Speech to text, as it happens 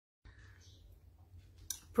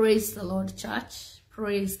Praise the Lord, church.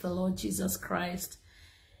 Praise the Lord Jesus Christ.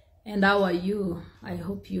 And how are you? I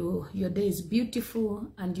hope your day is beautiful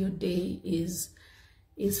and your day is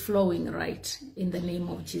flowing right in the name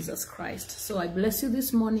of Jesus Christ. So I bless you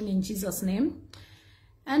this morning in Jesus' name.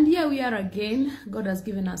 And here we are again. God has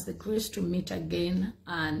given us the grace to meet again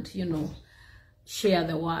and, share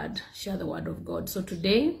the word of God. So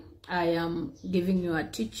today I am giving you a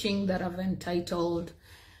teaching that I've entitled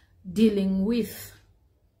Dealing with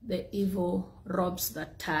the Evil Ropes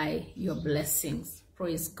That Tie Your Blessings.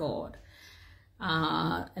 Praise God.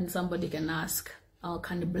 And somebody can ask, how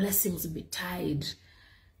can the blessings be tied?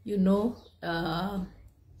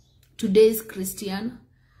 Today's Christian,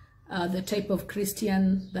 the type of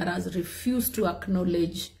Christian that has refused to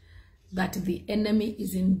acknowledge that the enemy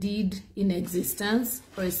is indeed in existence.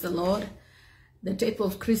 Praise the Lord. The type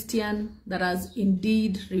of Christian that has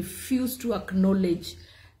indeed refused to acknowledge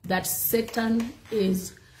that Satan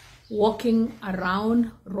is walking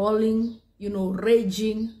around, rolling,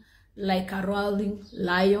 raging like a roaring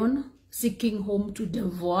lion, seeking whom to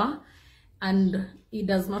devour, and he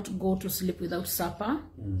does not go to sleep without supper.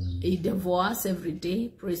 He devours every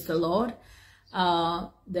day. Praise the Lord.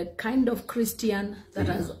 The kind of Christian that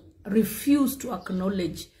has refused to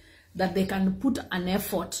acknowledge that they can put an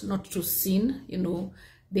effort not to sin,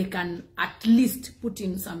 they can at least put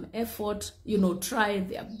in some effort, try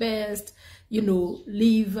their best,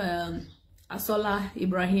 leave Asola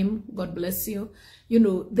Ibrahim, God bless you.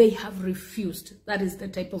 They have refused. That is the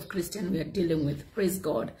type of Christian we are dealing with. Praise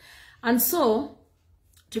God. And so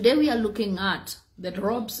today we are looking at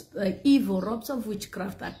the evil ropes of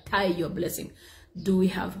witchcraft that tie your blessing. Do we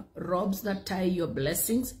have ropes that tie your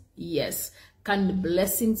blessings? Yes. Can the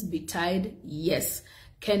blessings be tied? Yes.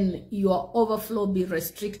 Can your overflow be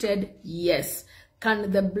restricted? Yes.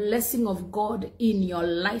 Can the blessing of God in your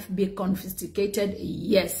life be confiscated?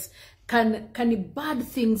 Yes. Can bad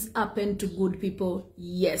things happen to good people?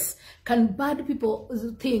 Yes. Can bad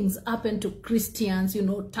things happen to Christians,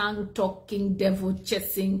 tongue-talking,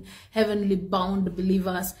 devil-chasing, heavenly-bound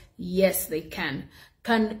believers? Yes, they can.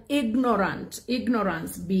 Can ignorance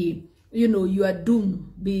be, your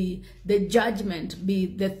doom, be the judgment,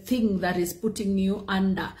 be the thing that is putting you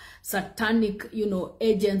under satanic,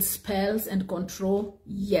 agent spells and control?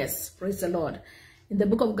 Yes, praise the Lord. In the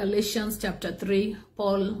book of Galatians chapter 3,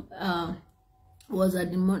 Paul was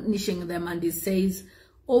admonishing them, and he says,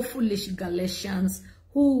 "O foolish Galatians,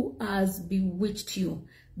 who has bewitched you,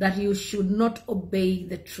 that you should not obey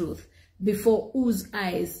the truth, before whose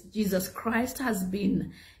eyes Jesus Christ has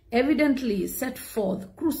been evidently set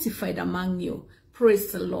forth, crucified among you."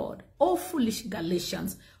 Praise the Lord. O foolish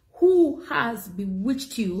Galatians, who has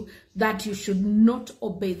bewitched you that you should not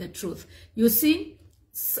obey the truth? You see,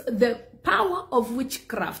 the power of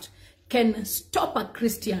witchcraft can stop a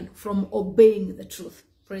Christian from obeying the truth.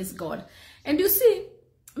 Praise God. And you see,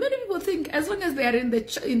 many people think as long as they are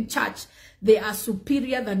in church, they are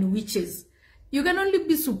superior than witches. You can only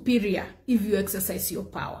be superior if you exercise your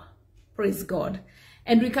power. Praise God.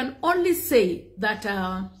 And we can only say that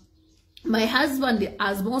my husband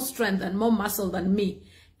has more strength and more muscle than me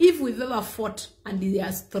if we've ever fought and he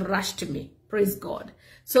has thrashed me. Praise God.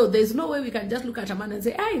 So there's no way we can just look at a man and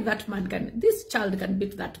say, hey, this child can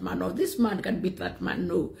beat that man, or this man can beat that man.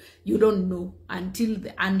 No, you don't know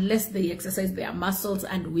unless they exercise their muscles,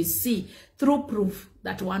 and we see through proof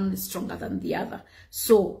that one is stronger than the other.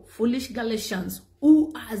 So, foolish Galatians,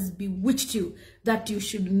 who has bewitched you that you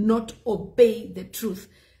should not obey the truth?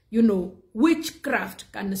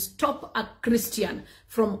 Witchcraft can stop a Christian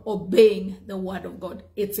from obeying the word of God.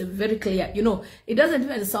 It's a very clear, it doesn't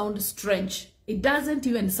even sound strange. It doesn't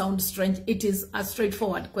even sound strange. It is a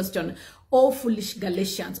straightforward question. O foolish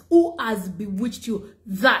Galatians, who has bewitched you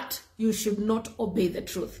that you should not obey the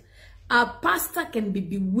truth? A pastor can be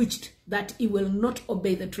bewitched that he will not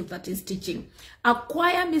obey the truth that he's teaching. A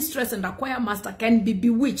choir mistress and a choir master can be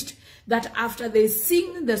bewitched that after they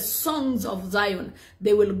sing the songs of Zion,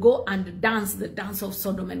 they will go and dance the dance of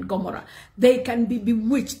Sodom and Gomorrah. They can be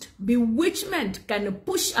bewitched. Bewitchment can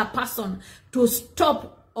push a person to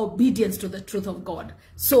stop obedience to the truth of God.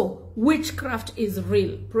 So witchcraft is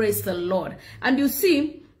real. Praise the Lord. And you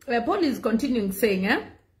see, Paul is continuing saying,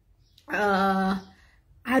 are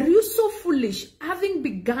you so foolish, having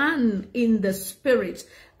begun in the spirit?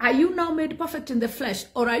 Are you now made perfect in the flesh,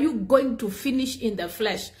 or are you going to finish in the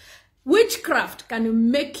flesh? Witchcraft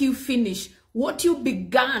can make you finish what you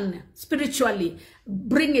began spiritually,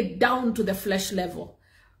 bring it down to the flesh level.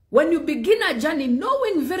 When you begin a journey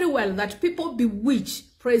knowing very well that people bewitch,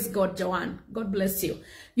 praise God, Joanne, God bless you.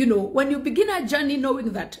 When you begin a journey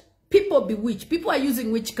knowing that People bewitch. People are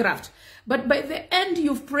using witchcraft. But by the end,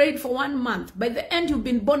 you've prayed for 1 month. By the end, you've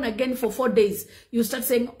been born again for 4 days. You start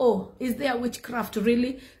saying, oh, is there witchcraft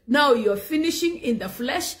really? Now you're finishing in the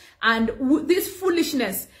flesh, and this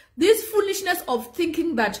foolishness of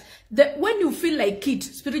thinking that when you feel like it,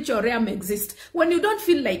 spiritual realm exists. When you don't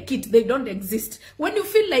feel like it, they don't exist. When you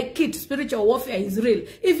feel like it, spiritual warfare is real.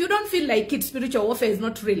 If you don't feel like it, spiritual warfare is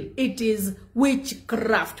not real. It is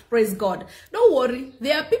witchcraft. Praise God. Don't worry.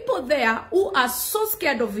 There are people there who are so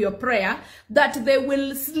scared of your prayer that they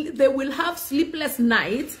will have sleepless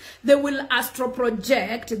nights. They will astro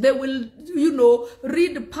project. They will,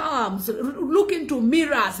 read palms, look into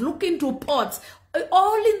mirrors, look into pots,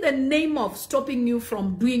 all in the name of stopping you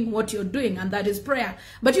from doing what you're doing, and that is prayer.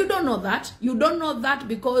 But you don't know that. You don't know that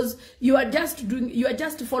because you are just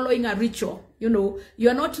following a ritual. You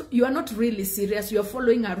are not really serious. You're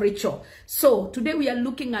following a ritual. So today we are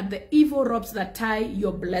looking at the evil ropes that tie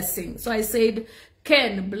your blessing. So I said,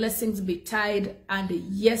 can blessings be tied? And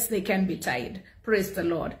yes, they can be tied. Praise the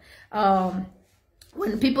Lord.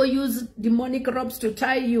 When people use demonic ropes to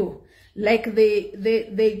tie you, like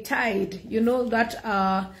they tied,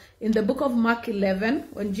 that in the book of Mark 11,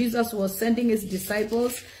 when Jesus was sending his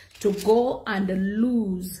disciples to go and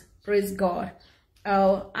loose, praise God,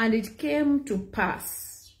 and it came to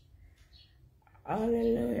pass,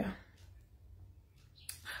 hallelujah.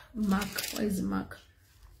 Mark, where is Mark?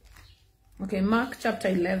 Okay, Mark chapter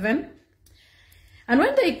 11. And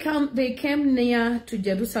when they came near to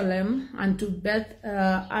Jerusalem and to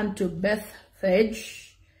Bethphage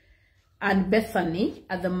and Bethany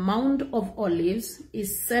at the Mount of Olives, he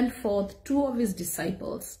sent forth 2 of his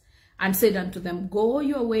disciples and said unto them, go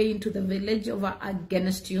your way into the village over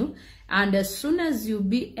against you, and as soon as you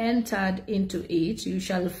be entered into it, you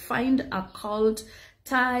shall find a colt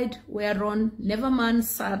tied whereon never man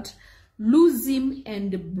sat. Loose him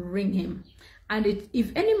and bring him. And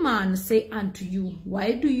if any man say unto you,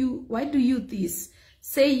 why do you this?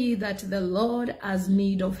 Say ye that the Lord has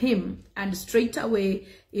need of him, and straightway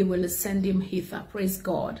he will send him hither. Praise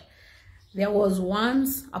God. There was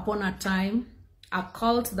once upon a time a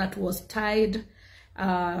cult that was tied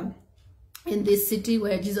in this city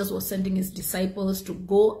where Jesus was sending his disciples to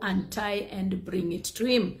go and tie and bring it to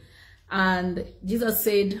him. And Jesus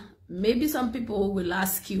said, maybe some people will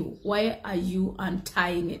ask you, why are you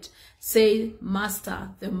untying it? Say, Master,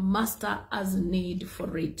 the Master has need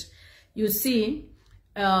for it. You see,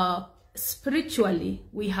 spiritually,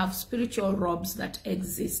 we have spiritual robes that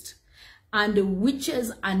exist, and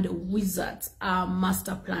witches and wizards are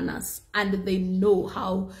master planners, and they know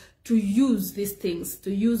how to use these things,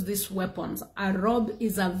 to use these weapons. A robe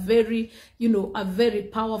is a very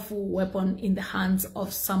powerful weapon in the hands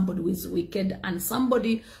of somebody who is wicked and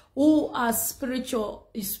somebody who has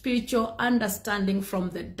spiritual understanding from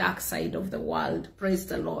the dark side of the world. Praise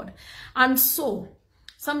the Lord. And so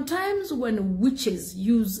sometimes when witches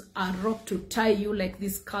use a rope to tie you like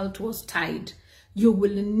this cult was tied, you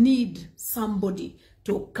will need somebody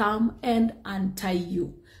to come and untie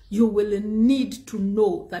you. You will need to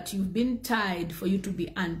know that you've been tied for you to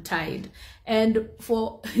be untied. And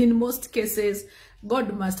in most cases,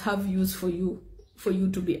 God must have use for you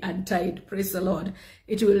to be untied. Praise the Lord.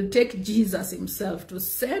 It will take Jesus himself to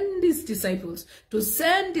send his disciples, to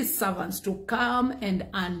send his servants to come and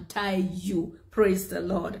untie you. Praise the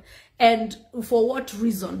Lord. And for what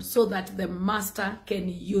reason? So that the master can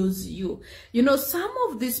use you. Some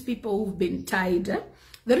of these people who've been tied,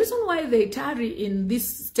 the reason why they tarry in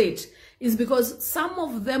this state is because some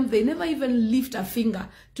of them, they never even lift a finger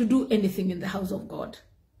to do anything in the house of God.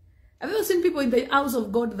 Have you ever seen people in the house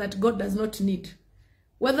of God that God does not need?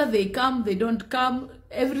 Whether they come, they don't come,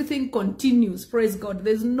 everything continues. Praise God.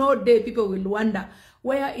 There's no day people will wonder,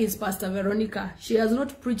 where is Pastor Veronica? She has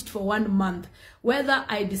not preached for 1 month. Whether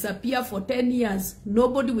I disappear for 10 years,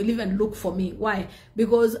 nobody will even look for me. Why?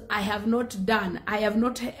 Because I have not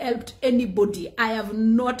helped anybody. I have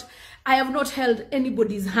not held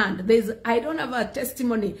anybody's hand. I don't have a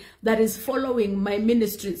testimony that is following my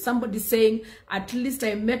ministry. Somebody saying, at least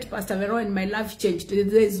I met Pastor Vero and my life changed. There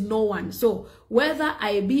is no one. So whether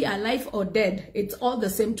I be alive or dead, it's all the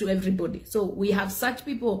same to everybody. So we have such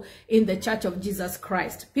people in the Church of Jesus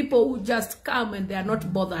Christ. People who just come and they are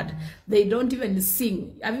not bothered. They don't even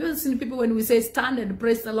sing. Have you ever seen people when we say stand and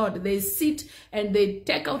praise the Lord? They sit and they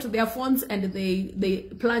take out their phones and they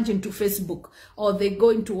plunge into Facebook, or they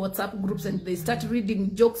go into WhatsApp groups and they start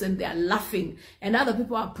reading jokes and they are laughing, and other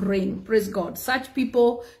people are praying. Praise God. Such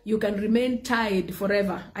people, you can remain tied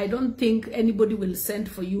forever. I don't think anybody will send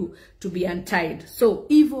for you to be untied. So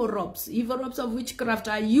evil ropes of witchcraft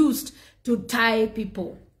are used to tie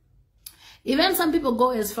people. Even some people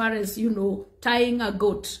go as far as, you know, tying a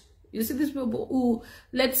goat. You see these people who,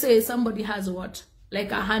 let's say somebody has what?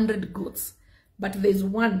 Like 100 goats. But there's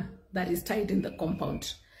one that is tied in the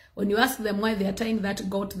compound. When you ask them why they are tying that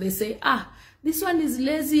goat, they say, ah, this one is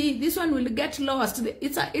lazy. This one will get lost.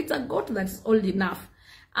 It's a goat that's old enough.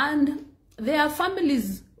 And there are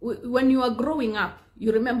families, when you are growing up,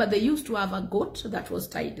 you remember they used to have a goat that was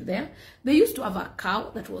tied there. They used to have a cow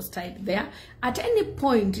that was tied there. At any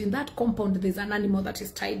point in that compound, there's an animal that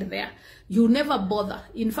is tied there. You never bother.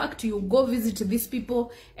 In fact, you go visit these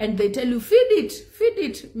people and they tell you, feed it, feed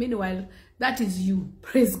it. Meanwhile, that is you.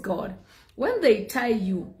 Praise God. When they tie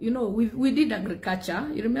you, you know, we did agriculture.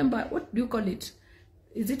 You remember, what do you call it?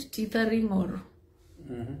 Is it tethering or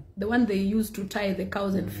the one they used to tie the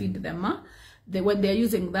cows and feed them? Huh? When they're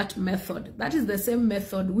using that method, that is the same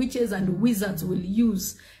method witches and wizards will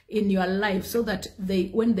use in your life, so that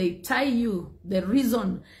when they tie you,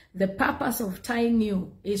 the purpose of tying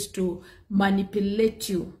you is to manipulate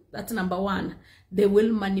you. That's number one. They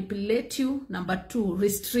will manipulate you. Number two,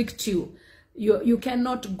 restrict you. You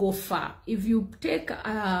cannot go far. If you take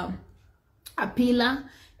a pillar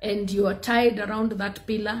and you are tied around that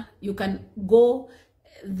pillar, you can go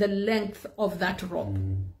the length of that rope.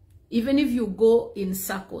 Even if you go in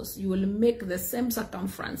circles, you will make the same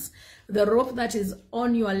circumference. The rope that is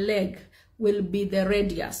on your leg will be the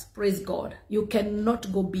radius. Praise God. You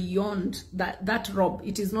cannot go beyond that rope.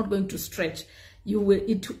 It is not going to stretch. You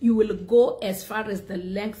will go as far as the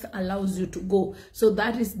length allows you to go. So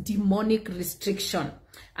that is demonic restriction.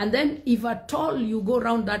 And then if at all you go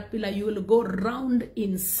around that pillar, you will go round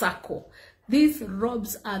in circle. These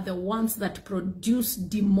robes are the ones that produce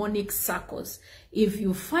demonic circles. If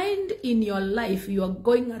you find in your life you are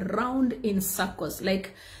going around in circles,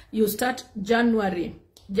 like you start January,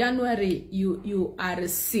 you are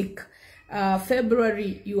sick.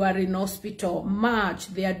 February, you are in hospital. March,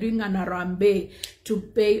 they are doing an arambe to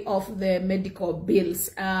pay off the medical bills.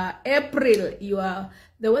 April,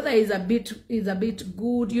 the weather is a bit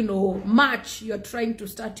good, you know. March, you're trying to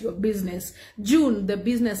start your business. June, the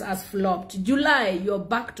business has flopped. July, you're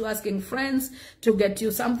back to asking friends to get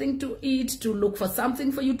you something to eat, to look for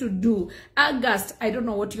something for you to do. August, I don't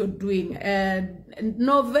know what you're doing.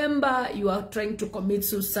 November, you are trying to commit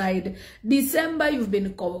suicide. December, you've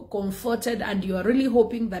been comforted and you are really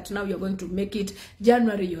hoping that now you're going to make it.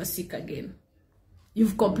 January, you are sick again.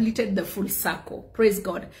 You've completed the full circle. Praise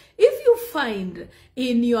God. If you find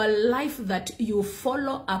in your life that you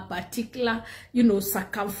follow a particular, you know,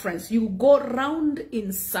 circumference, you go round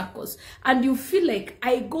in circles, and you feel like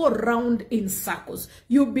I go round in circles,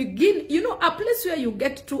 you begin, you know, a place where you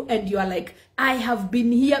get to and you are like, I have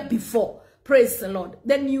been here before. Praise the Lord.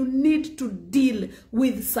 Then you need to deal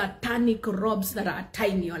with satanic robes that are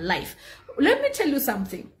tying your life. Let me tell you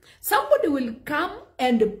something. Somebody will come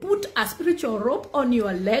and put a spiritual rope on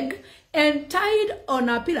your leg and tied on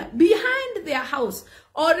a pillar behind their house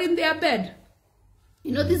or in their bed.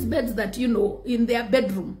 You know these beds that, you know, in their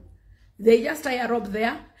bedroom. They just tie a rope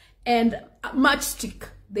there and a matchstick.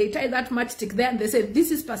 They tie that matchstick there and they say,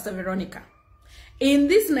 this is Pastor Veronica. In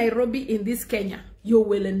this Nairobi, in this Kenya, you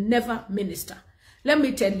will never minister. Let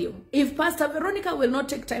me tell you, if Pastor Veronica will not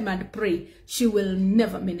take time and pray, she will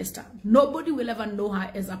never minister. Nobody will ever know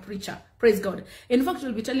her as a preacher. Praise God. In fact,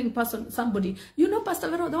 we'll be telling somebody, you know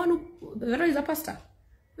Pastor Vero, the one who, Vero is a pastor.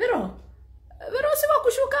 Vero siwa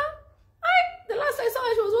kushuka. The last I saw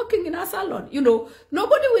her, she was working in a salon. You know,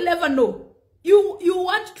 nobody will ever know. You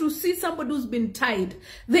want to see somebody who's been tied.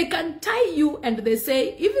 They can tie you and they say,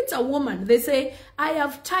 if it's a woman, they say, I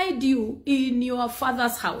have tied you in your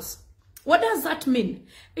father's house. What does that mean?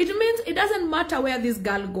 It means it doesn't matter where this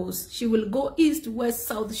girl goes. She will go east, west,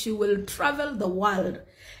 south. She will travel the world.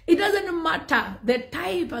 It doesn't matter the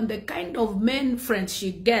type and the kind of men friends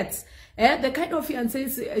she gets, the kind of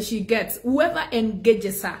fiancés she gets, whoever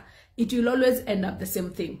engages her, it will always end up the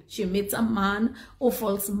same thing. She meets a man who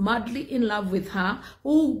falls madly in love with her,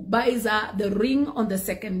 who buys her the ring on the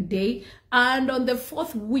second day, and on the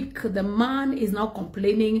fourth week, the man is now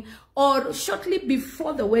complaining, or shortly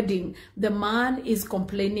before the wedding, the man is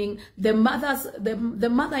complaining, the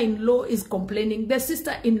mother-in-law is complaining, the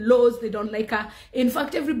sister-in-laws, they don't like her. In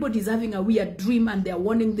fact, everybody's having a weird dream and they're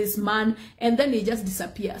warning this man, and then he just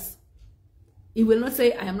disappears. He will not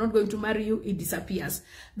say, I am not going to marry you. It disappears.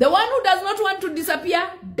 The one who does not want to disappear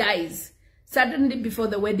dies. Suddenly before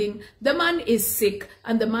the wedding, the man is sick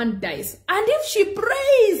and the man dies. And if she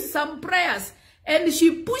prays some prayers and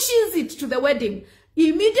she pushes it to the wedding,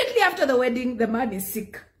 immediately after the wedding, the man is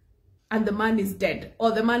sick. and the man is dead,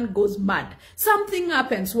 or the man goes mad. Something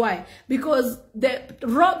happens. Why? Because the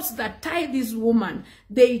ropes that tie this woman,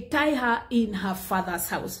 they tie her in her father's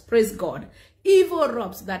house. Praise God. Evil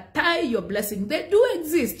ropes that tie your blessing, they do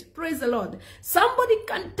exist. Praise the Lord. Somebody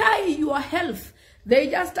can tie your health.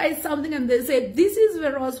 They just tie something and they say, this is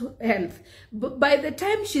Vero's health. But by the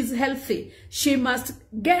time she's healthy, she must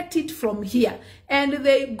get it from here. And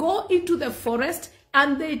they go into the forest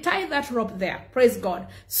and they tie that rope there. Praise God.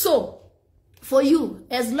 So, for you,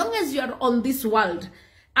 as long as you are on this world,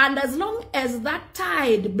 and as long as that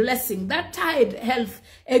tied blessing, that tied health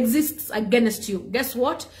exists against you, guess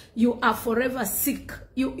what? You are forever sick.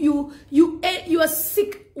 You are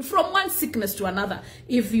sick from one sickness to another.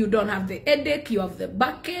 If you don't have the headache, you have the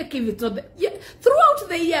backache. If it's not the, throughout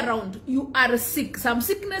the year round, you are sick. Some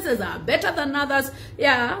sicknesses are better than others.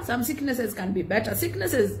 Yeah, some sicknesses can be better.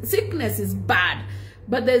 Sickness is bad.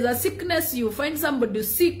 But there's a sickness, you find somebody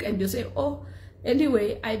sick and you say, oh,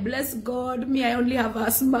 anyway, I bless God, me, I only have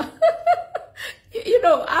asthma. You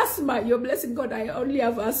know, asthma, you're blessing God, I only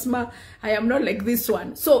have asthma. I am not like this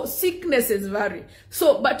one. So sicknesses vary.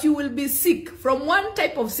 So, but you will be sick from one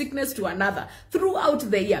type of sickness to another throughout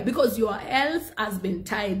the year because your health has been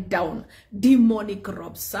tied down. Demonic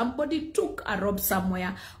ropes. Somebody took a rope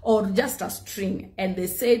somewhere or just a string and they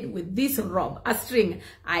said, with this rope, a string,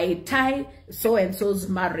 I tie so-and-so's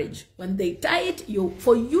marriage. When they tie it,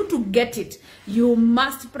 for you to get it, you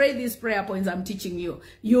must pray these prayer points I'm teaching you.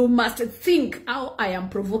 You must think how I am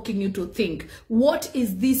provoking you to think. What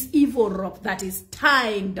is this evil rope that is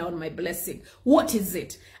tying down my blessing? What is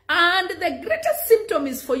it? And the greatest symptom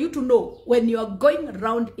is for you to know when you are going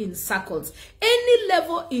around in circles. Any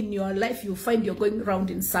level in your life you find you're going around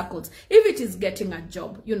in circles. If it is getting a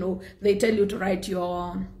job, you know, they tell you to write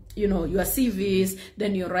your CVs,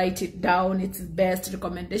 then you write it down, it's best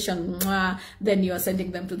recommendation, then you are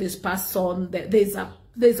sending them to this person.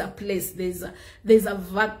 There's a place, there's a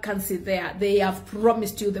vacancy there. They have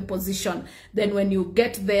promised you the position. Then when you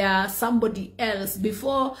get there, somebody else,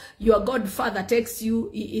 before your godfather takes you,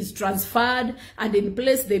 he is transferred, and in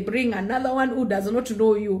place they bring another one who does not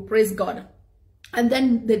know you. Praise God. And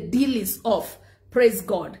then the deal is off. Praise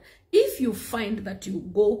God. If you find that you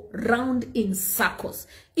go round in circles,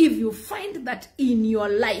 if you find that in your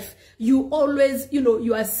life, you always,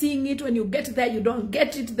 you are seeing it, when you get there, you don't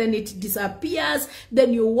get it, then it disappears,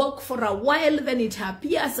 then you walk for a while, then it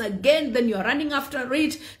appears again, then you're running after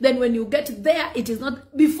it, then when you get there, it is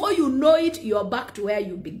not, before you know it, you're back to where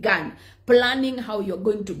you began, planning how you're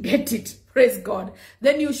going to get it. Praise God.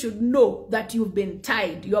 Then you should know that you've been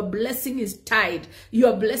tied. Your blessing is tied.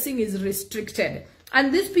 Your blessing is restricted.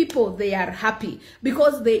 And these people, they are happy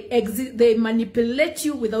because they manipulate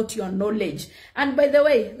you without your knowledge. And by the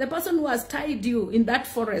way, the person who has tied you in that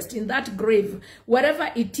forest, in that grave, wherever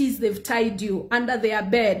it is they've tied you, under their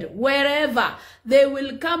bed, wherever, they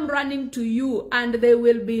will come running to you and they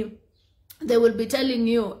will be telling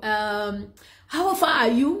you, how far are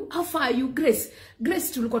you? How far are you, Grace?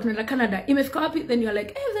 Grace, tulikuwa tunaenda Canada. Imefika wapi? Then you're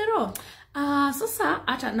like, hey, Vero. Sasa,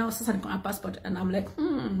 ata now, sasa niko na passport. And I'm like,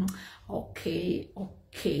 okay,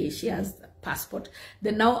 she has the passport.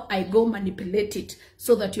 Then now I go manipulate it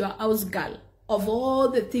so that your house girl, of all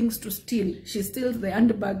the things to steal, she steals the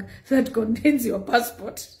handbag that contains your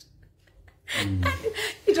passport.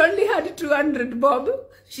 It only had 200 bob.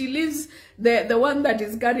 She leaves the one that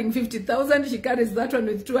is carrying 50,000. She carries that one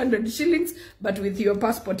with 200 shillings, but with your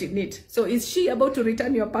passport in it. So is she about to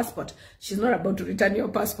return your passport? She's not about to return your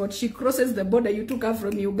passport. She crosses the border. You took her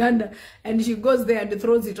from Uganda, and she goes there and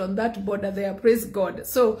throws it on that border there. Praise God.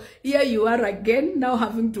 So here you are again, now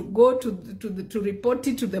having to go to report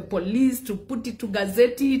it to the police, to put it, to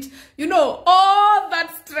gazette it. You know, all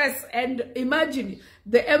that stress. And imagine,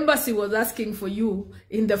 the embassy was asking for you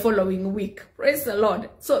in the following week. Praise the Lord.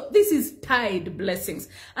 So this is tied blessings.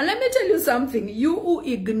 And let me tell you something. You who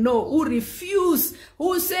ignore, who refuse,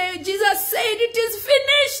 who say, Jesus said it is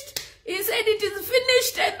finished. He said it is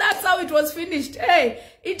finished, and that's how it was finished. Hey,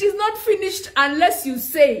 it is not finished unless you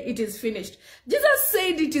say it is finished. Jesus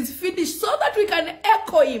said it is finished so that we can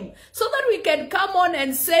echo him, so that we can come on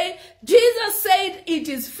and say, Jesus said it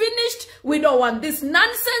is finished. We don't want this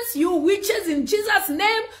nonsense. You witches, in Jesus'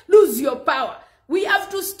 name, lose your power. We have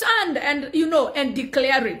to stand and, and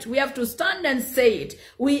declare it. We have to stand and say it.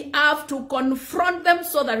 We have to confront them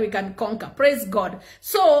so that we can conquer. Praise God.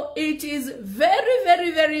 So it is very,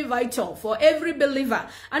 very, very vital for every believer.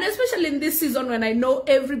 And especially in this season when I know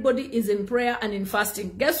everybody is in prayer and in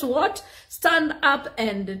fasting. Guess what? Stand up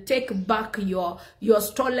and take back your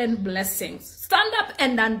stolen blessings. Stand up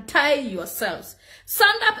and untie yourselves.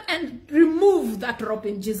 Stand up and remove that rope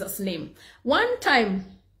in Jesus' name. One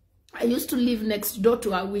time, I used to live next door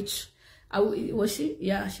to a witch. Was she?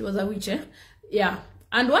 Yeah, she was a witch, eh? Yeah.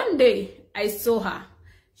 And one day I saw her.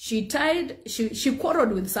 She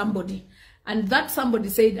quarreled with somebody. And that somebody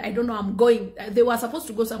said, I don't know, I'm going. They were supposed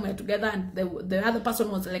to go somewhere together. And the other person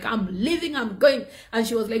was like, I'm leaving, I'm going. And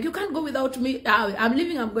she was like, you can't go without me. I'm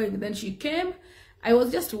leaving, I'm going. Then she came. I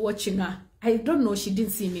was just watching her. I don't know, she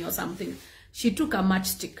didn't see me or something. She took a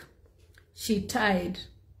matchstick. She tied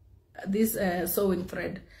this sewing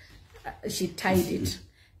thread. She tied it.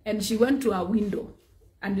 And she went to a window.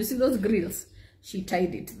 And you see those grills? She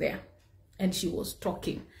tied it there. And she was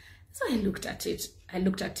talking. So I looked at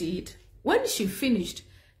it. When she finished,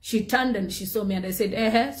 she turned and she saw me and I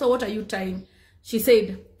said, so what are you tying? She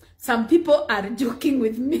said, some people are joking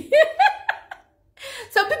with me.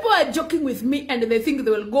 Some people are joking with me and they think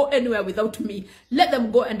they will go anywhere without me. Let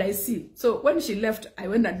them go and I see. So when she left, I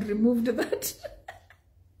went and removed that.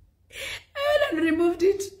 I went and removed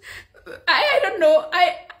it. I don't know.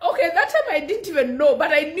 Okay, that time I didn't even know,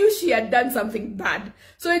 but I knew she had done something bad.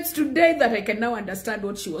 So it's today that I can now understand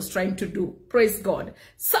what she was trying to do. Praise God.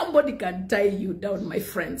 Somebody can tie you down, my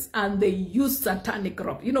friends, and they use satanic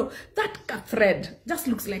rope. You know, that thread just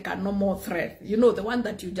looks like a normal thread. You know, the one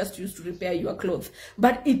that you just use to repair your clothes.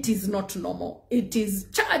 But it is not normal. It is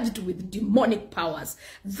charged with demonic powers.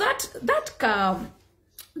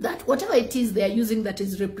 That whatever it is they are using that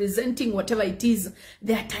is representing whatever it is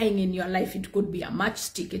they are tying in your life. It could be a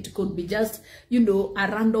matchstick. It could be just, you know, a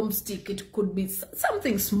random stick. It could be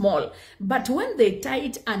something small. But when they tie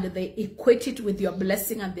it and they equate it with your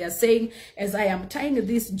blessing and they are saying, as I am tying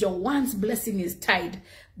this, Joanne's blessing is tied.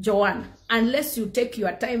 Joanne, unless you take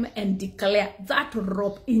your time and declare that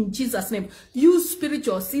rope in Jesus' name, use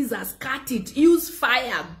spiritual scissors, cut it, use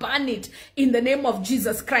fire, burn it in the name of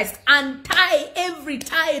Jesus Christ, and tie every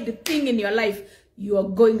tied thing in your life, you are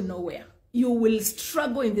going nowhere. You will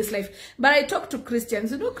struggle in this life. But I talk to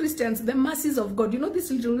Christians, you know, Christians, the mercies of God, you know, these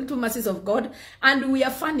little mercies of God, and we are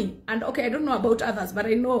funny. And okay, I don't know about others, but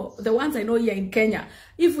I know the ones I know here in Kenya.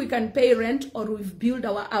 If we can pay rent or we've built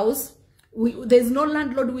our house, there's no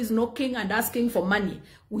landlord who is knocking and asking for money.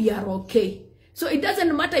 We are okay. So it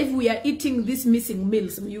doesn't matter if we are eating these missing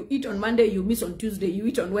meals. You eat on Monday, you miss on Tuesday, you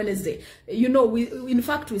eat on Wednesday. You know, in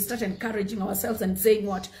fact, we start encouraging ourselves and saying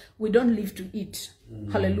what? We don't live to eat.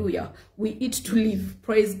 Hallelujah. We eat to live.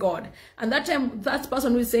 Praise God. And that time, that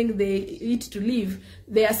person who is saying they eat to live,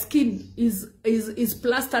 their skin is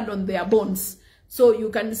plastered on their bones. So you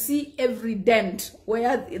can see every dent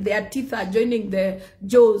where their teeth are joining the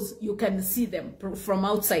jaws. You can see them from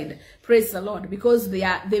outside. Praise the Lord. Because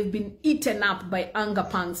they've been eaten up by anger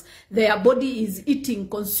pangs. Their body is eating,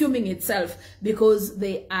 consuming itself because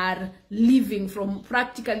they are living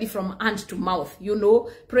practically from hand to mouth. You know,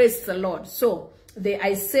 praise the Lord. So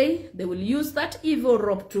I say they will use that evil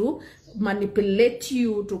rope to manipulate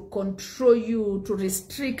you, to control you, to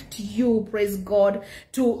restrict you, praise God,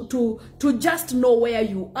 to just know where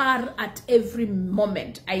you are at every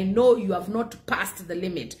moment. I know you have not passed the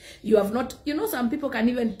limit. You have not, you know, some people can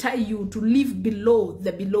even tie you to live below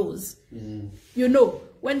the belows. You know,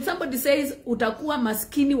 when somebody says, utakuwa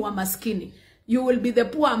maskini wa maskini, you will be the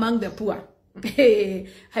poor among the poor. Hey,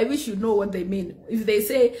 I wish you know what they mean. If they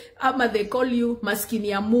say, ama they call you maskini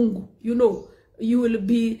ya Mungu, you know, you will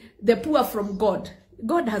be the poor from God.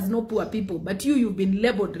 God has no poor people, but you've been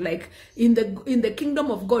labeled like in the kingdom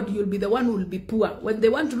of God, you'll be the one who will be poor. When they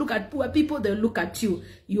want to look at poor people, they'll look at you.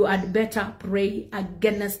 You had better pray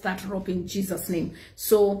against that rope in Jesus' name.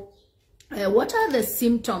 So, what are the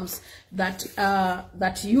symptoms that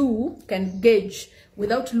that you can gauge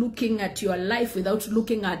without looking at your life, without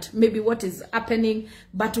looking at maybe what is happening,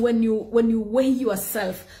 but when you weigh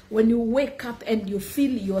yourself, when you wake up and you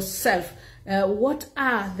feel yourself, what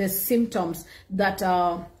are the symptoms that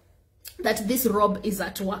that this robe is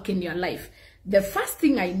at work in your life? The first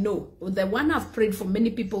thing I know, the one I've prayed for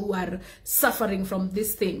many people who are suffering from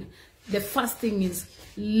this thing, the first thing is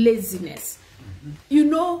laziness. You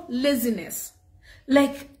know, laziness.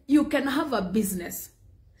 Like, you can have a business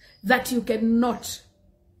that you cannot,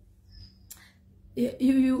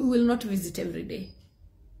 you will not visit every day.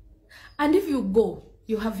 And if you go,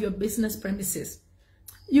 you have your business premises,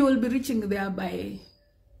 you will be reaching there by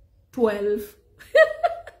 12,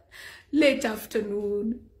 late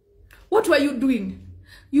afternoon. What were you doing?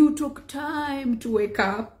 You took time to wake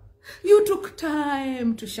up. You took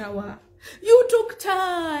time to shower. You took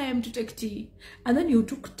time to take tea. And then you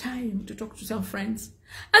took time to talk to some friends.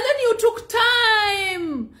 And then you took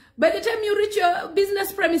time. By the time you reach your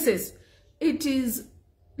business premises, it is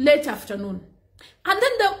late afternoon. And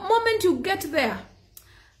then the moment you get there,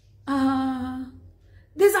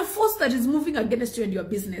 there's a force force that is moving against you and your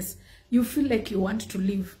business, you feel like you want to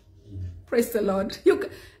leave. Praise the Lord.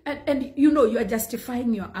 And you know, you are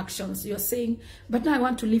justifying your actions. You're saying, but now I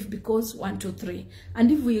want to leave because 1, 2, 3.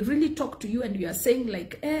 And if we really talk to you and you are saying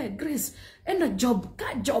like, Grace, and a job,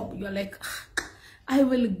 got job, you're like, I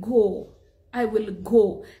will go. I will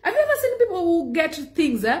go. Have you ever seen people who get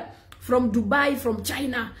things from Dubai, from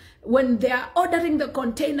China? When they are ordering the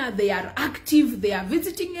container, they are active, they are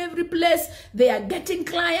visiting every place, they are getting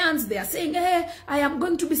clients, they are saying, hey, I am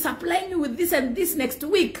going to be supplying you with this and this next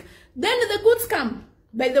week. Then the goods come.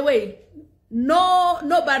 By the way, no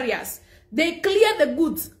barriers. They clear the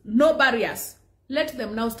goods, no barriers. Let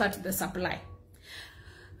them now start the supply.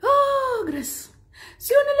 Oh, Grace.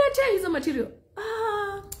 See you later is a material.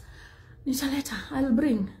 Nitaleta, I'll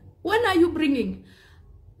bring. When are you bringing?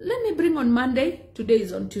 Let me bring on Monday. Today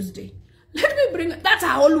is on Tuesday. Let me bring. That's a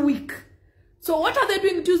whole week. So what are they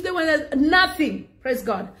doing Tuesday when there's nothing? Praise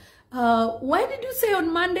God. Why did you say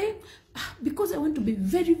on Monday? Because I want to be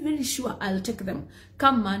very, very sure I'll take them.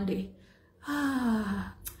 Come Monday.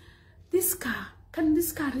 This car. Can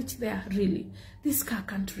this car reach there? Really? This car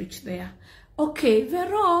can't reach there. Okay,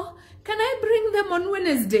 Vero, can I bring them on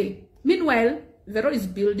Wednesday? Meanwhile, Vero is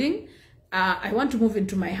building. I want to move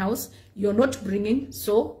into my house. You're not bringing,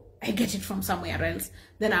 so I get it from somewhere else.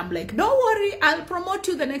 Then I'm like, don't worry, I'll promote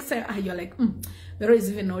you the next time. You're like, Vero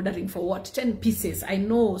is even ordering for what? 10 pieces. I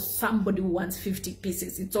know somebody who wants 50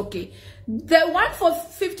 pieces. It's okay. The one for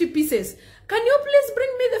 50 pieces. Can you please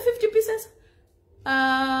bring me the 50 pieces?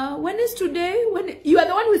 When is today? When you are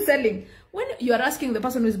the one who is selling. When you are asking the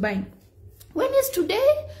person who is buying. When is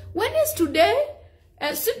today? When is today?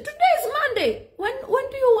 So today is Monday. When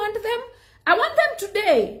do you want them? I want them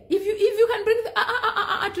today. If you can bring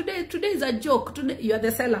the, today is a joke. Today you are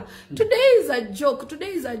the seller. Today is a joke.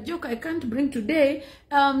 Today is a joke. I can't bring today.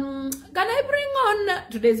 Can I bring on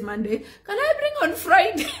today is Monday? Can I bring on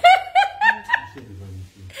Friday?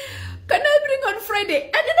 Can I bring on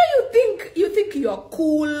Friday? And you think you are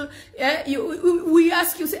cool. Yeah, we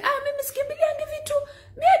ask you, say, Miss Kimberly, I'll give you 2.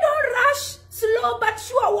 Me, I don't rush. Slow but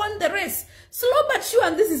sure won the race. Slow but sure,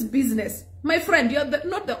 and this is business. My friend, you're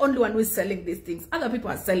not the only one who is selling these things. Other people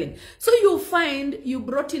are selling. So you find you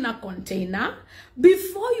brought in a container.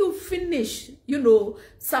 Before you finish,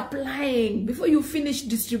 supplying, before you finish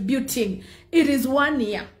distributing, it is 1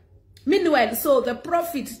 year. Meanwhile, so the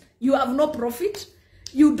profit, you have no profit.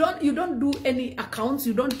 You don't do any accounts.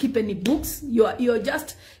 You don't keep any books. You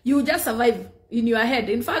just survive in your head.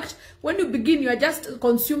 In fact, when you begin, you are just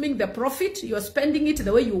consuming the profit. You are spending it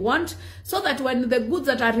the way you want, so that when the goods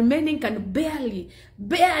that are remaining can barely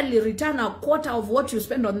return a quarter of what you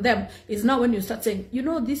spend on them, is now when you start saying,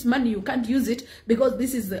 this money you can't use it because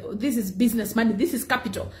this is business money. This is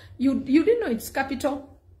capital. You didn't know it's capital.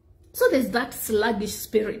 So there's that sluggish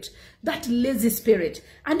spirit, that lazy spirit.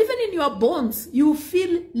 And even in your bones, you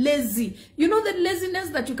feel lazy. You know the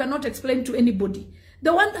laziness that you cannot explain to anybody.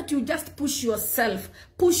 The one that you just push yourself.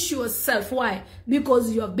 Why?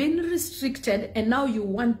 Because you have been restricted and now you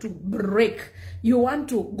want to break. You want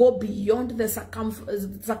to go beyond the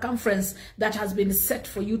circumference that has been set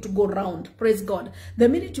for you to go round. Praise God. The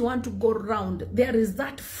minute you want to go round, there is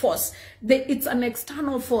that force. It's an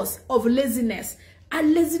external force of laziness. A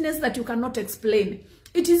laziness that you cannot explain.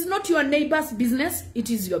 It is not your neighbor's business. It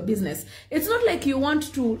is your business. It's not like you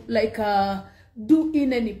want to do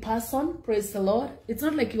in any person. Praise the Lord. It's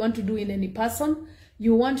not like you want to do in any person.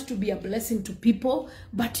 You want to be a blessing to people,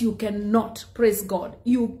 but you cannot. Praise God.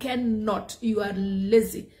 You cannot. You are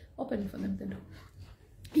lazy. Open for them the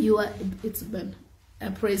door. It's been.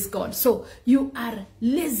 Praise God. So you are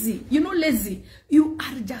lazy. Lazy. You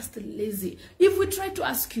are just lazy. If we try to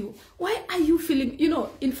ask you, why are you feeling,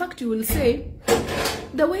 in fact, you will say,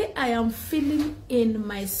 the way I am feeling in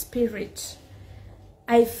my spirit,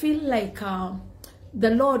 I feel like the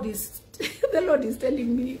Lord is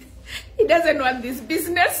telling me he doesn't want this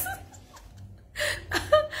business.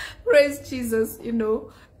 Praise Jesus.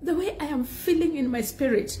 The way I am feeling in my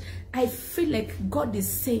spirit, I feel like God is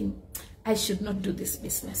saying, I should not do this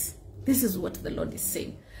business. This is what the Lord is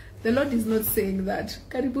saying. The Lord is not saying that.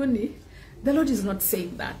 Karibuni. The Lord is not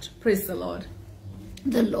saying that. Praise the Lord.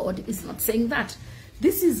 The Lord is not saying that.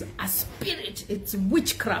 This is a spirit. It's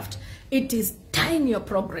witchcraft. It is tying your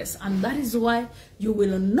progress. And that is why you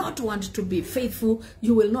will not want to be faithful.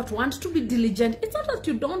 You will not want to be diligent. It's not that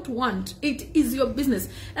you don't want. It is your business.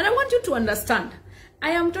 And I want you to understand. I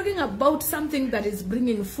am talking about something that is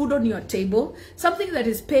bringing food on your table, something that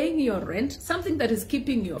is paying your rent, something that is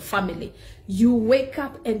keeping your family. You wake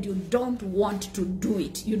up and you don't want to do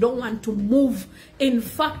it. You don't want to move. In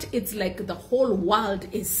fact, it's like the whole world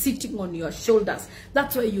is sitting on your shoulders.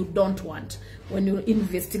 That's why you don't want. When you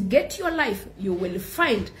investigate your life, you will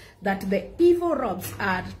find that the evil robs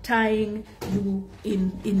are tying you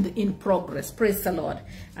in progress. Praise the Lord.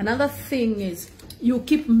 Another thing is you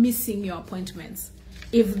keep missing your appointments.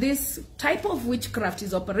 If this type of witchcraft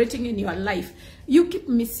is operating in your life, you keep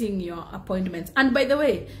missing your appointments. And by the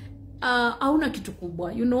way, hauna kitu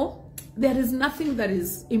kubwa, you know, there is nothing that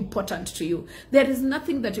is important to you. There is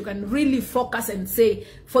nothing that you can really focus and say,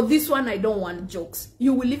 for this one, I don't want jokes.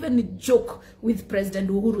 You will even joke with President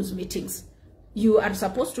Uhuru's meetings. You are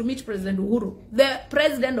supposed to meet President Uhuru, the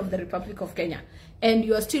President of the Republic of Kenya. And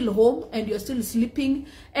you are still home and you're still sleeping.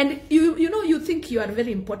 And you know, you think you are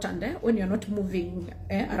very important when you're not moving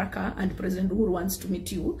Araka and President Uhuru wants to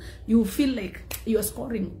meet you. You feel like you're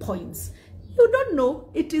scoring points. You don't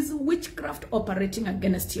know. It is witchcraft operating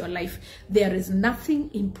against your life. There is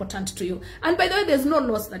nothing important to you. And by the way, there's no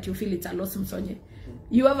loss that you feel it's a loss, Msonye.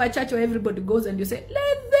 You have a church where everybody goes and you say,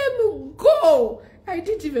 let them go. I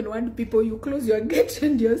didn't even want people. You close your gate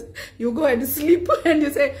and you go and sleep and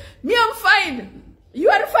you say, me, I'm fine. You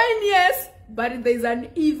are fine, yes. But there is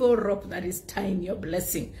an evil rope that is tying your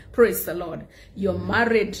blessing. Praise the Lord. You're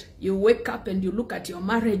married. You wake up and you look at your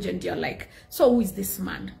marriage and you're like, so who is this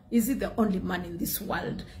man? Is he the only man in this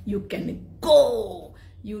world? You can go.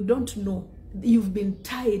 You don't know. You've been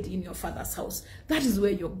tied in your father's house. That is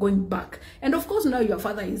where you're going back. And of course, now your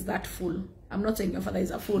father is that fool. I'm not saying your father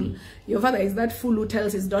is a fool. Your father is that fool who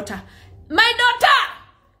tells his daughter, my daughter,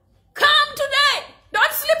 come today.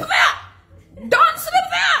 Don't sleep there. Don't sleep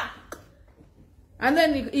there. And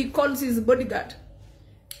then he calls his bodyguard.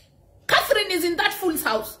 Catherine is in that fool's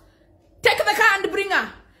house. Take the car and bring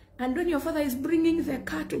her. And when your father is bringing the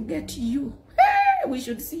car to get you, hey, we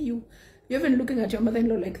should see you. You're even looking at your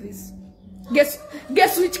mother-in-law like this.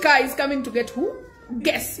 Guess which car is coming to get who?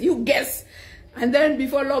 Guess. You guess. And then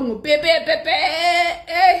before long, Pepe,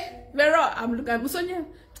 hey, Vero, I'm looking at Musonya.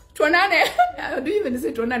 Tuanane. Do you even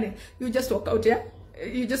say tuanane? You just walk out, yeah?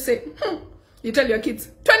 You just say, You tell your kids,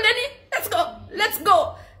 Tuanani, let's go, let's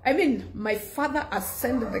go. I mean, my father has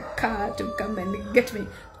sent the car to come and get me.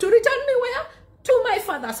 To return me where? To my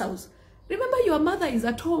father's house. Remember, your mother is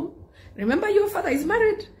at home. Remember, your father is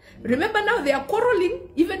married. Remember, now they are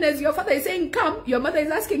quarreling. Even as your father is saying, come, your mother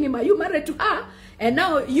is asking him, are you married to her? And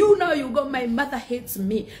now you go, my mother hates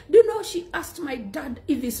me. Do you know she asked my dad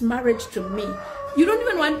if he's married to me? You don't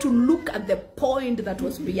even want to look at the point that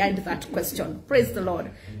was behind that question. Praise the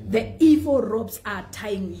Lord. The evil ropes are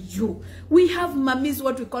tying you. We have mummies,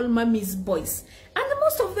 what we call mummies boys. And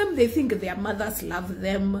most of them, they think their mothers love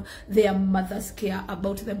them. Their mothers care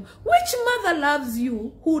about them. Which mother loves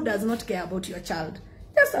you who does not care about your child?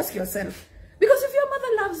 Just ask yourself. Because if your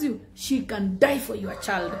mother loves you, she can die for your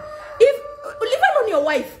child. Leave alone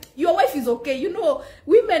your wife is okay. You know,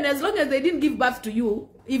 women, as long as they didn't give birth to you,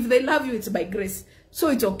 if they love you, it's by grace. So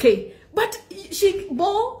it's okay. But she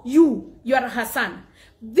bore you. You are her son.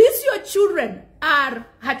 These your children are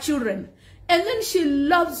her children. And then she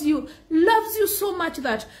loves you so much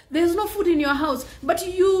that there's no food in your house. But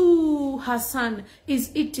you, her son,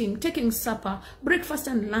 is eating, taking supper, breakfast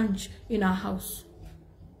and lunch in her house.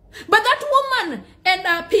 But that woman and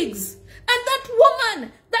her pigs, and that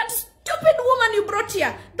woman, that stupid woman you brought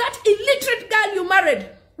here, that illiterate girl you married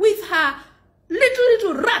with her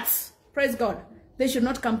little rats, praise God, they should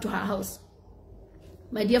not come to her house.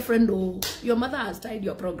 My dear friend, oh, your mother has tied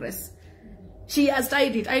your progress. She has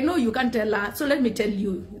tied it. I know you can't tell her, so let me tell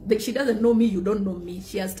you, that she doesn't know me, you don't know me.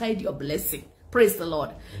 She has tied your blessing. Praise the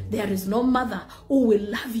Lord. There is no mother who will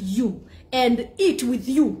love you and eat with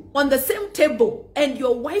you on the same table, and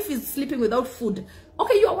your wife is sleeping without food.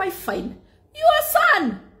 Okay, your wife, fine. Your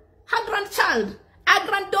son, her grandchild, her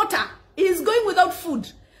granddaughter is going without food.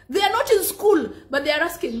 They are not in school, but they are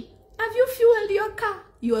asking, have you fueled your car?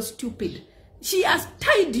 You are stupid. She has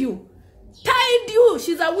tied you. Tied you.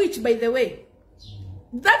 She's a witch, by the way.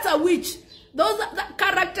 That's a witch. Those are the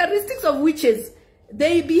characteristics of witches.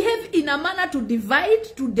 They behave in a manner to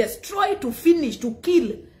divide, to destroy, to finish, to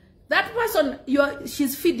kill. That person,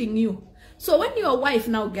 she's feeding you. So when your wife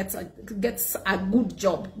now gets a good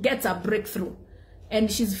job, gets a breakthrough, and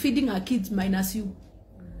she's feeding her kids minus you,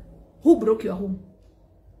 who broke your home?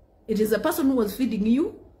 It is the person who was feeding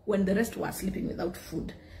you when the rest were sleeping without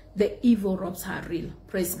food. The evil ropes are real.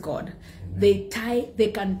 Praise God. They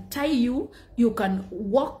can tie you. You can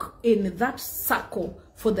walk in that circle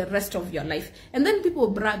for the rest of your life. And then people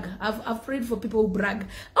brag. I've prayed for people who brag.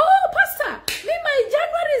 Oh, Pastor, me, my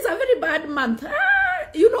January is a very bad month.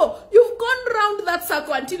 You know, you've gone round that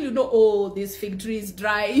circle until you know, oh, this fig tree is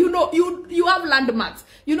dry. You know, you have landmarks.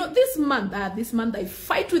 You know, this month I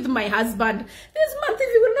fight with my husband. This month,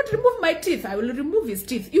 if he will not remove my teeth, I will remove his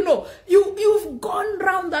teeth. You know, you've gone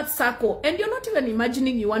round that circle and you're not even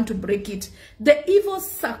imagining you want to break it. The evil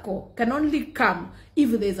circle can only come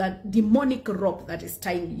if there's a demonic rope that is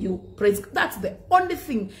tying you. Praise God. That's the only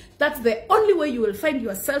thing. That's the only way you will find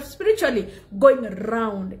yourself spiritually going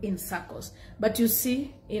around in circles. But you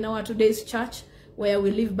see, in our today's church, where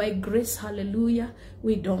we live by grace, hallelujah,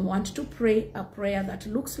 we don't want to pray a prayer that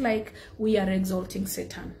looks like we are exalting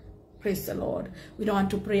Satan. Praise the Lord. We don't want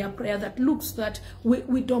to pray a prayer that looks that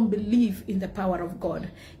we don't believe in the power of God.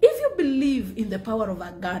 If you believe in the power of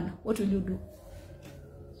a gun, what will you do?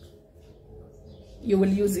 You will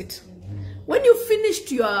use it. When you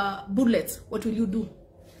finished your bullets, what will you do?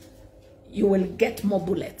 You will get more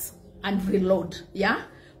bullets and reload. Yeah?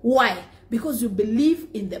 Why? Because you believe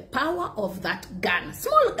in the power of that gun.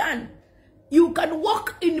 Small gun. You can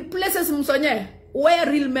walk in places, Msonye, where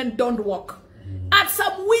real men don't walk. At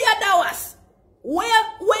some weird hours, where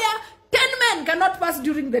 10 men cannot pass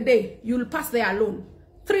during the day, you'll pass there alone.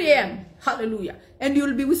 3 a.m. Hallelujah. And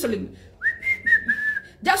you'll be whistling.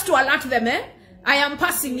 Just to alert them, I am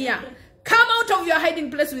passing here. Come out of your hiding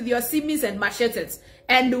place with your simis and machetes,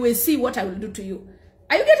 and we'll see what I will do to you.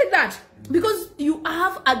 Are you getting that? Because you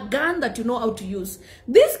have a gun that you know how to use.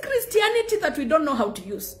 This Christianity that we don't know how to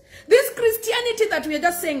use. This Christianity that we are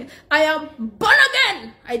just saying, I am born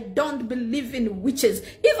again. I don't believe in witches.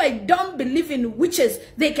 If I don't believe in witches,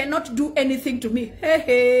 they cannot do anything to me.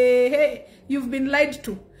 Hey, you've been lied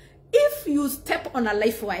to. If you step on a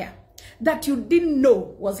life wire that you didn't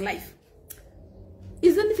know was life,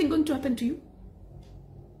 is anything going to happen to you?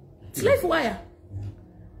 It's life wire.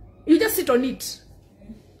 You just sit on it.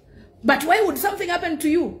 But why would something happen to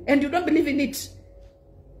you and you don't believe in it?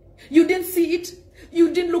 You didn't see it.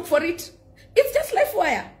 You didn't look for it. It's just life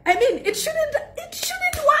wire. I mean, it shouldn't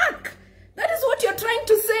work. That is what you're trying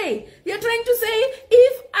to say. You're trying to say,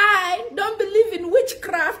 if I don't believe in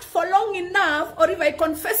witchcraft for long enough, or if I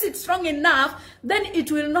confess it strong enough, then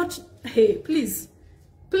it will not. Hey, please.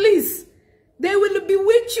 Please. They will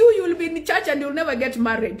bewitch you. You will be in church and you'll never get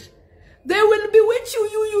married. They will bewitch you.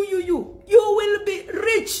 You will be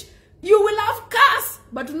rich. You will have cars,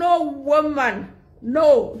 but no woman.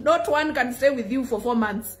 No, not one can stay with you for 4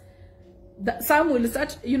 months. Some will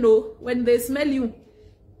start, you know, when they smell you,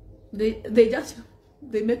 they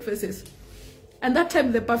make faces. And that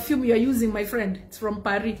time the perfume you are using, my friend, it's from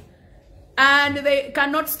Paris. And they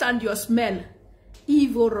cannot stand your smell.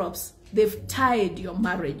 Evil ropes. They've tied your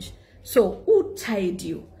marriage. So who tied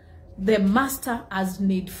you? The master has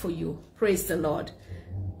need for you. Praise the Lord.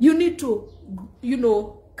 You need to, you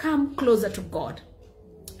know, come closer to God.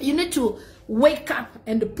 You need to wake up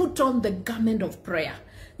and put on the garment of prayer.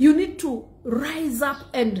 You need to rise up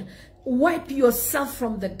and wipe yourself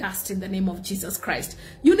from the dust in the name of Jesus Christ.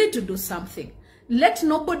 You need to do something. Let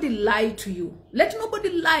nobody lie to you. Let nobody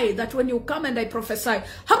lie that when you come and I prophesy,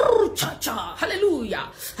 hallelujah,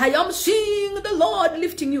 I am seeing the Lord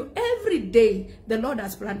lifting you. Every day, the Lord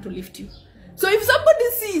has planned to lift you. So if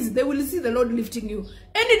somebody sees, they will see the Lord lifting you.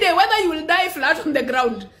 Any day, whether you will die flat on the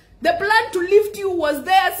ground, the plan to lift you was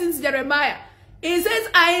there since Jeremiah. He says,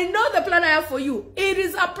 I know the plan I have for you. It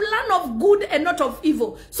is a plan of good and not of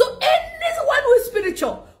evil. So anyone who is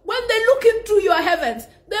spiritual, when they look into your heavens,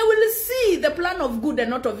 they will see the plan of good and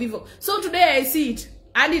not of evil. So today I see it.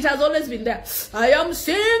 And it has always been there. I am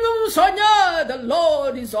seeing, Sonia, the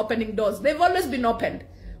Lord is opening doors. They've always been opened.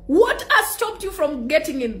 What has stopped you from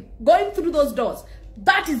getting in, going through those doors?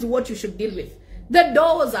 That is what you should deal with. The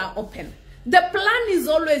doors are open. The plan is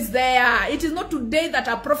always there. It is not today that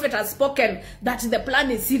a prophet has spoken that the plan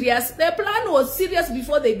is serious. The plan was serious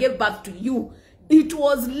before they gave birth to you. It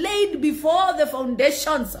was laid before the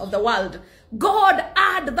foundations of the world. God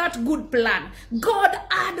had that good plan. God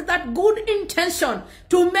had that good intention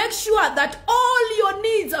to make sure that all your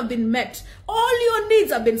needs have been met. All your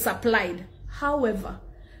needs have been supplied. However,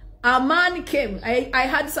 a man came. I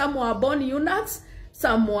had some were born eunuchs,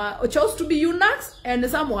 some were chose to be eunuchs, and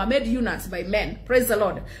some were made eunuchs by men. Praise the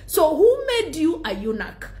Lord. So who made you a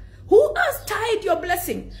eunuch? Who has tied your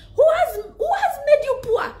blessing? Who has made you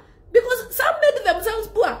poor? Because some made themselves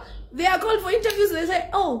poor. They are called for interviews. They say,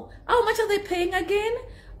 oh, how much are they paying again?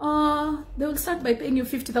 They will start by paying you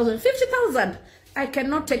 50,000. 50,000. I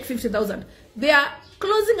cannot take 50,000. They are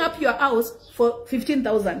closing up your house for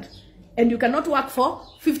 15,000. And you cannot work for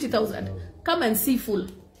 50,000. Come and see fool.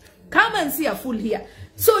 Come and see a fool here.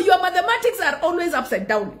 So your mathematics are always upside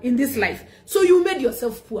down in this life. So you made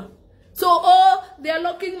yourself poor. So, oh, they are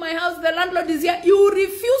locking my house, the landlord is here. You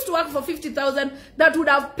refuse to work for 50,000 that would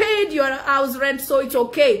have paid your house rent, so it's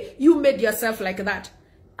okay. You made yourself like that.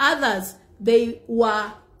 Others, they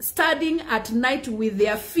were studying at night with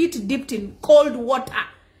their feet dipped in cold water.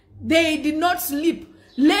 They did not sleep.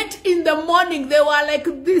 Late in the morning, they were like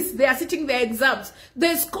this. They are sitting their exams.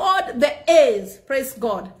 They scored the A's, praise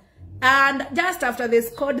God. And just after they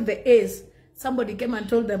scored the A's, somebody came and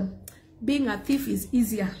told them, being a thief is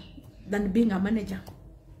easier than being a manager.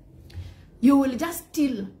 You will just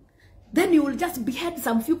steal. Then you will just behead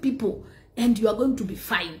some few people and you are going to be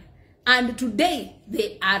fine. And today,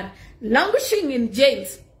 they are languishing in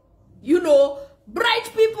jails. You know, bright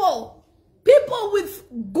people. People with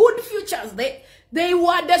good futures. They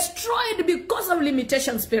were destroyed because of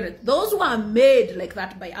limitation spirit. Those were made like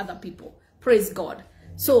that by other people. Praise God.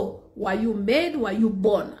 So, were you made? Were you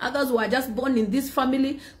born? Others were just born in this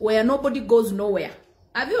family where nobody goes nowhere.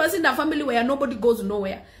 Have you ever seen a family where nobody goes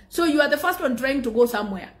nowhere? So you are the first one trying to go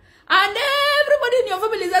somewhere. And everybody in your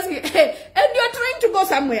family is asking, hey, and you are trying to go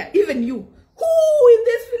somewhere. Even you. Who in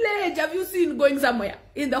this village have you seen going somewhere?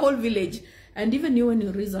 In the whole village. And even you, when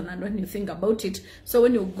you reason and when you think about it. So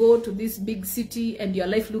when you go to this big city and your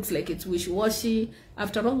life looks like it's wishy-washy.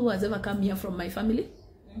 After all, who has ever come here from my family?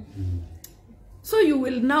 So you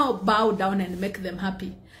will now bow down and make them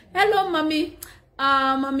happy. Hello, mommy.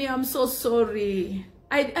 Mommy, I'm so sorry.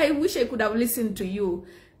 I wish I could have listened to you.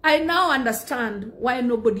 I now understand why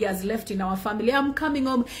nobody has left in our family. I'm coming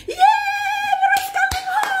home. Yeah, Laura's coming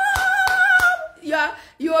home.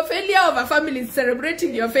 Your failure of a family is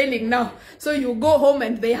celebrating your failing now. So you go home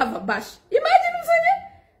and they have a bash. Imagine,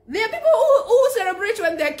 there are people who celebrate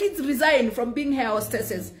when their kids resign from being air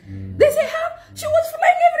hostesses. They say, how? She was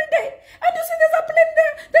flying every day. And you see there's a plane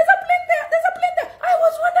there, there's a plane there, there's a plane there. I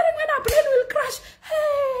was wondering when a plane will crash.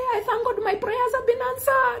 Hey, I thank God my prayers have been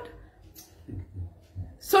answered.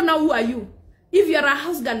 So now who are you? If you're a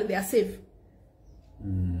house girl, they are safe.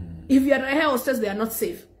 If you're a air hostess, they are not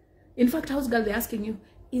safe. In fact, house girl, they're asking you,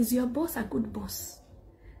 is your boss a good boss?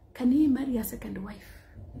 Can he marry a second wife?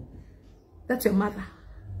 That's your mother.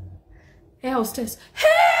 Air hostess,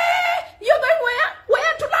 hey, you're going where?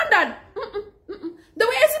 Where to London? The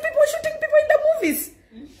way I see people shooting people in the movies.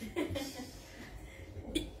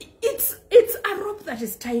 It's a rope that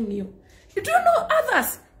is tying you. Do you know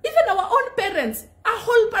others? Even our own parents, a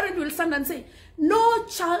whole parent will stand and say, no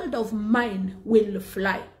child of mine will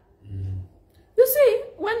fly. You see,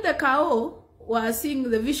 when the cow was seeing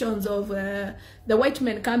the visions of the white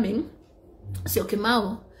men coming,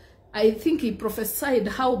 Syokimau, I think he prophesied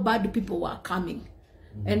how bad people were coming.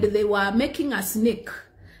 And they were making a snake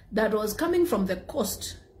that was coming from the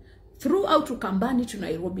coast throughout Ukambani to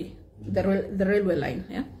Nairobi, the railway line.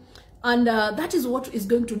 Yeah? And that is what is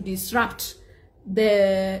going to disrupt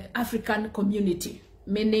the African community,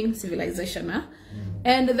 meaning civilization. Huh?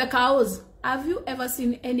 And the cows, have you ever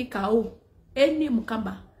seen any cow, any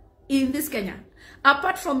Mukamba in this Kenya,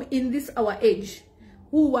 apart from in this our age,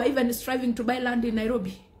 who were even striving to buy land in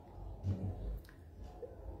Nairobi?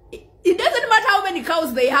 It doesn't matter how many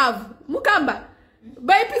cows they have. Mukamba,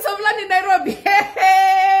 buy a piece of land in Nairobi.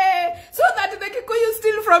 So that the Kikuyu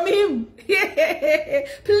steal from him.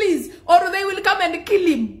 Please. Or they will come and kill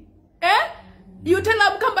him. You tell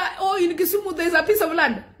Mukamba, oh, in Kisumu there's a piece of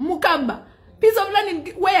land. Mukamba. Piece of land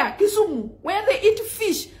in where? Kisumu. Where they eat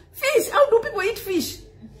fish. Fish. How do people eat fish?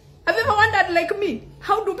 Have you ever wondered like me?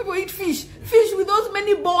 How do people eat fish? Fish with those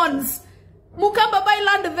many bones. Mukamba buy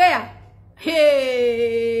land there.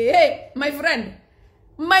 Hey, my friend,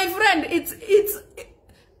 it's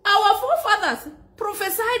our forefathers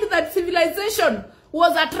prophesied that civilization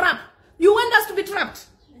was a trap. You want us to be trapped?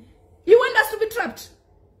 You want us to be trapped?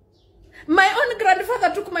 My own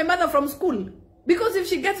grandfather took my mother from school because if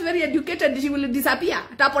she gets very educated, she will disappear.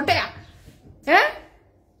 Tapotea.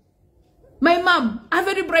 My mom, a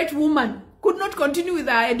very bright woman, could not continue with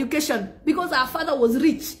her education because her father was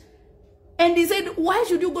rich. And he said, why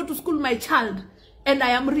should you go to school, my child? And I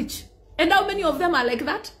am rich. And how many of them are like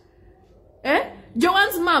that?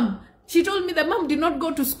 Joanne's mom, she told me the mom did not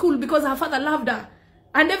go to school because her father loved her.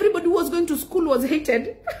 And everybody who was going to school was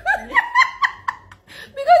hated.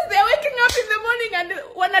 Because they're waking up in the morning and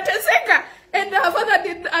wanateseka. And her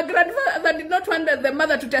grandfather did not want the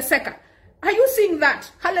mother to teseka. Are you seeing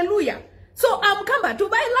that? Hallelujah. So I'm coming to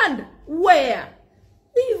buy land. Where?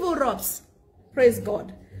 Evil robs. Praise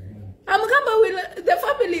God. Amukamba will, the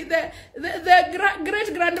family, the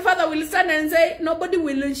great-grandfather will stand and say, nobody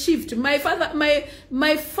will shift. My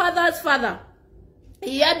father's father,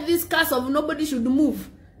 he had this curse of nobody should move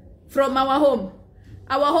from our home.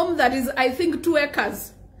 our home that is, I think, 2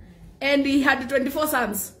 acres. And he had 24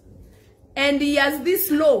 sons. And he has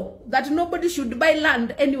this law that nobody should buy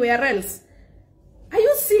land anywhere else. Are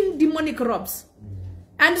you seeing demonic robs?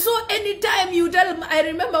 And so anytime you tell him, I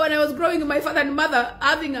remember when I was growing, my father and mother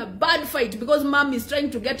having a bad fight because mom is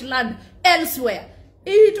trying to get land elsewhere.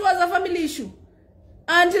 It was a family issue.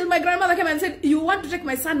 Until my grandmother came and said, you want to take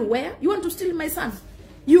my son where? You want to steal my son?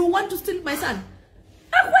 You want to steal my son?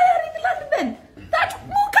 Acquiring land then. That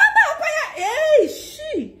Mukamba acquire. Hey,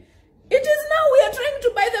 she. It is now we are trying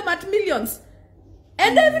to buy them at millions.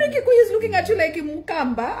 And every Kikuyu is looking at you like,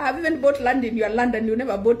 Mukamba, I have even bought land in your land and you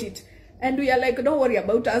never bought it. And we are like, don't worry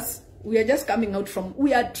about us. We are just coming out from,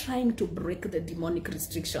 we are trying to break the demonic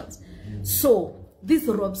restrictions. So, these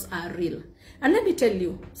robs are real. And let me tell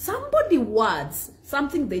you, somebody words,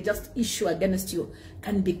 something they just issue against you,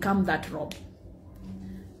 can become that rob.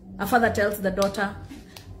 A father tells the daughter,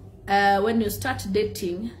 when you start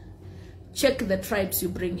dating, check the tribes you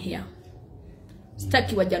bring here.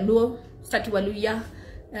 Staki Wajaluo, staki Waluya,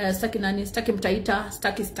 staki nani, staki Mtaita,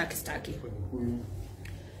 staki.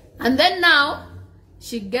 And then now,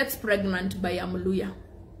 she gets pregnant by a Mluya.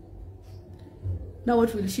 Now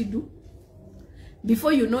what will she do?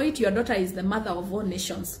 Before you know it, your daughter is the mother of all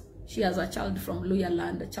nations. She has a child from Luya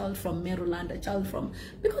land, a child from Meru land, a child from...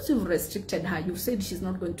 Because you've restricted her, you've said she's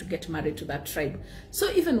not going to get married to that tribe.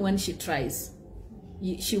 So even when she tries,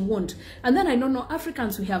 she won't. And then I don't know,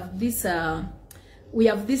 Africans, we have this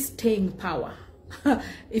staying power.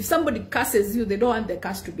 If somebody curses you, they don't want the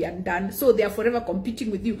curse to be undone. So they are forever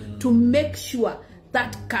competing with you to make sure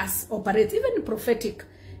that curse operates. Even prophetic.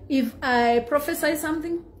 If I prophesy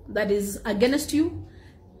something that is against you,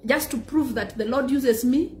 just to prove that the Lord uses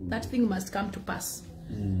me, that thing must come to pass.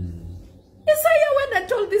 Isaiah went and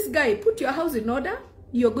told this guy, put your house in order,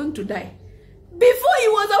 you're going to die. Before he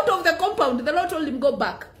was out of the compound, the Lord told him, go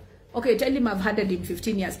back. Okay, tell him I've had it in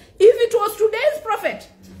 15 years. If it was today's prophet,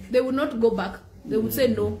 they would not go back. They would say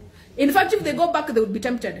no. In fact, if they go back, they would be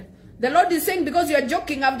tempted. The Lord is saying, because you are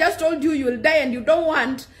joking, I've just told you you will die and you don't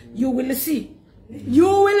want, you will see. You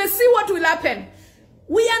will see what will happen.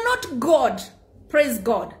 We are not God. Praise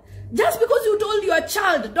God. Just because you told your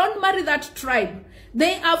child, don't marry that tribe.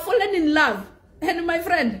 They are fallen in love. And my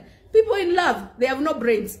friend, people in love, they have no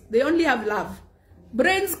brains. They only have love.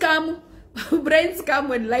 Brains come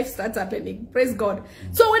when life starts happening. Praise God.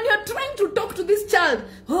 So when you're trying to talk to this child,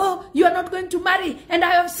 oh, you are not going to marry. And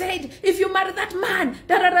I have said, if you marry that man,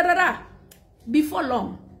 da da da da da. Before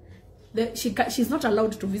long, she's not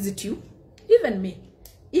allowed to visit you. Even me.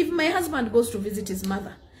 If my husband goes to visit his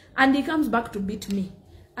mother and he comes back to beat me,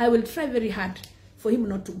 I will try very hard for him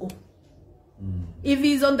not to go. If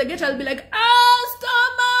he's on the gate, I'll be like,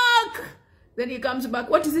 stomach! Then he comes back,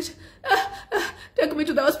 what is it? Take me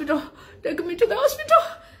to the hospital. Take me to the hospital.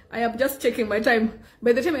 I am just checking my time.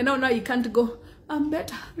 By the time I know now he can't go, I'm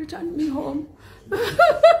better. Return me home. I will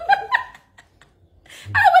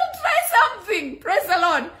try something. Praise the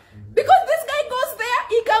Lord. Because this guy goes there,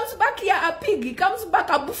 he comes back here a pig, he comes back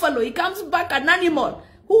a buffalo, he comes back an animal.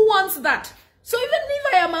 Who wants that? So even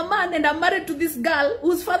if I am a man and I'm married to this girl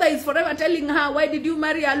whose father is forever telling her, why did you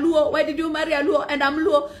marry a Luo? Why did you marry a Luo? And I'm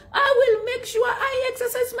Luo, I will make sure I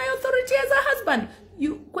exercise my authority as a husband.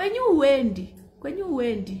 Kwenye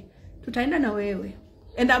uendi, tutaenda na wewe.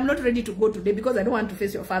 And I'm not ready to go today because I don't want to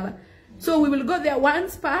face your father. So we will go there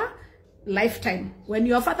once per lifetime. When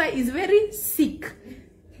your father is very sick,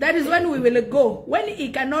 that is when we will go. When he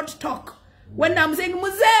cannot talk. When I'm saying,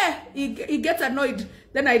 Muze, he gets annoyed.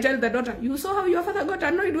 Then I tell the daughter, you saw how your father got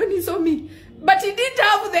annoyed when he saw me. But he didn't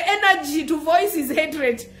have the energy to voice his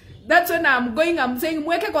hatred. That's when I'm saying,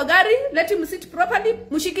 mweke kwa gari, let him sit properly,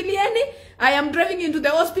 mushikilieni. I am driving into the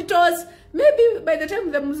hospitals. Maybe by the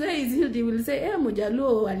time the Muze is healed, he will say,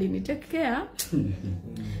 Mujaluo alini take care.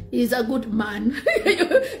 He's a good man.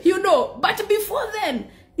 You know, but before then,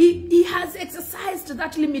 he has exercised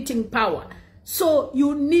that limiting power. So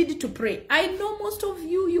you need to pray. I know most of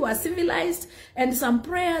you are civilized and some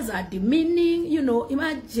prayers are demeaning. You know,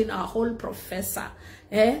 imagine a whole professor.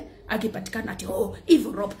 Akipatikana ati, oh,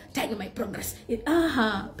 evil rob, tell my progress.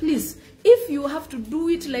 Please, if you have to do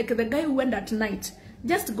it like the guy who went at night,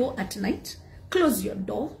 just go at night, close your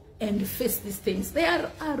door, and face these things. They are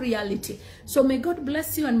a reality. So may God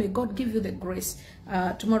bless you and may God give you the grace.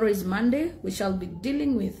 Tomorrow is Monday. We shall be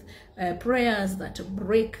dealing with prayers that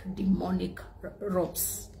break demonic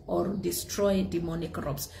ropes or destroy demonic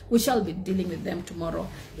ropes. We shall be dealing with them tomorrow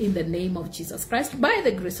in the name of Jesus Christ by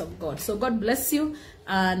the grace of God. So God bless you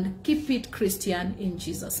and keep it Christian in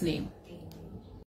Jesus' name.